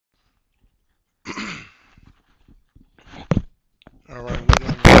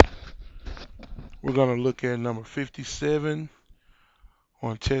we're going to look at number 57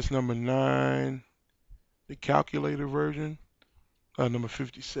 on test number 9, the calculator version, number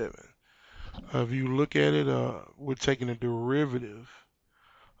 57. If you look at it, we're taking a derivative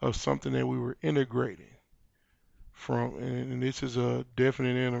of something that we were integrating from, and this is a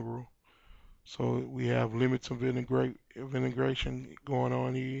definite integral. So we have limits of integration going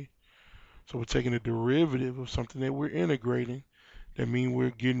on here. So we're taking a derivative of something that we're integrating. That means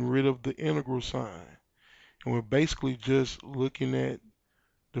we're getting rid of the integral sign. And we're basically just looking at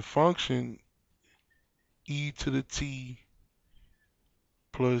the function e to the t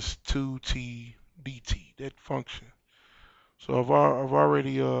plus 2t dt, that function. So I've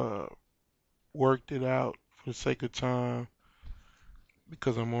already worked it out for the sake of time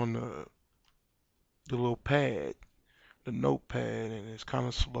because I'm on the little pad, the notepad, and it's kind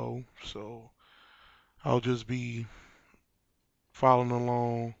of slow. So I'll just be following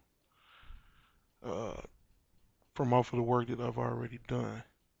along from off of the work that I've already done.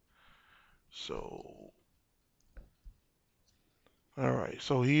 So, all right.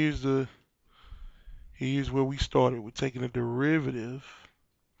 So here's where we started. We're taking a derivative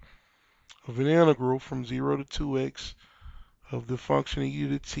of an integral from 0 to 2x of the function e to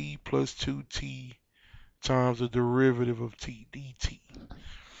the t plus 2t times the derivative of t dt.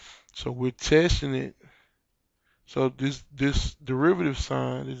 So we're testing it. So this derivative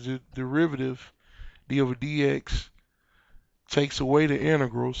sign is the derivative d over dx takes away the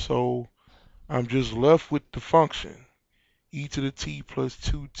integral, so I'm just left with the function e to the t plus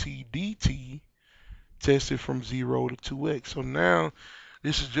 2t dt tested from 0 to 2x. So now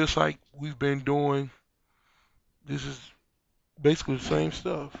this is just like we've been doing. This is basically the same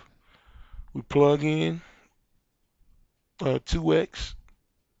stuff. We plug in 2x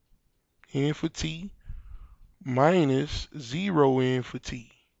in for t minus 0 in for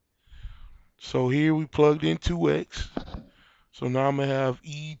t. So here we plugged in 2x. So now I'm going to have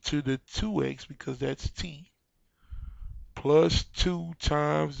e to the 2x because that's t plus 2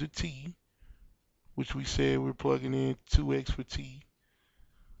 times the t, which we said we're plugging in 2x for t.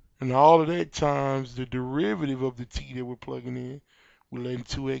 And all of that times the derivative of the t that we're plugging in. We're letting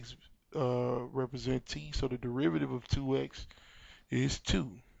 2x represent t, so the derivative of 2x is 2.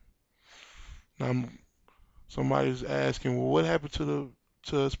 Now somebody's asking, well, what happened to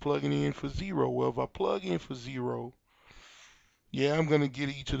us plugging in for 0? Well, if I plug in for 0, yeah, I'm going to get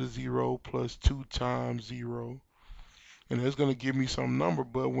e to the 0 plus 2 times 0. And that's going to give me some number.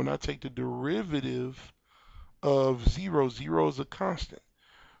 But when I take the derivative of 0, 0 is a constant.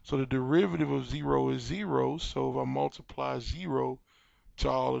 So the derivative of 0 is 0. So if I multiply 0 to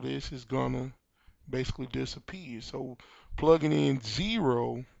all of this, it's going to basically disappear. So plugging in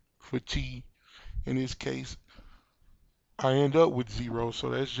 0 for t, in this case, I end up with 0. So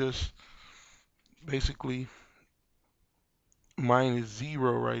that's just basically minus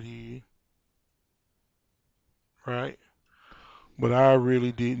 0 right here, right? But I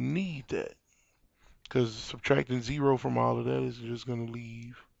really didn't need that because subtracting 0 from all of that is just going to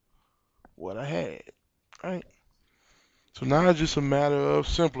leave what I had, right? So now it's just a matter of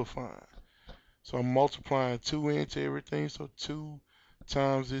simplifying. So I'm multiplying 2 into everything. So 2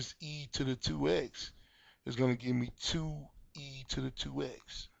 times this e to the 2x is going to give me 2e to the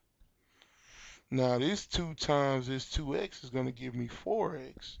 2x. Now this 2 times this 2x is going to give me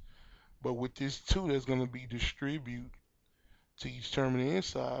 4x. But with this 2, that's going to be distributed to each term on the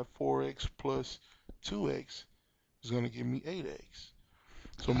inside. 4x plus 2x is going to give me 8x.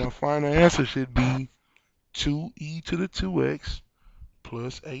 So my final answer should be 2e to the 2x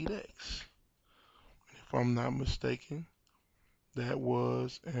plus 8x. If I'm not mistaken, that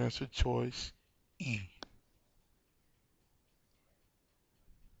was answer choice E.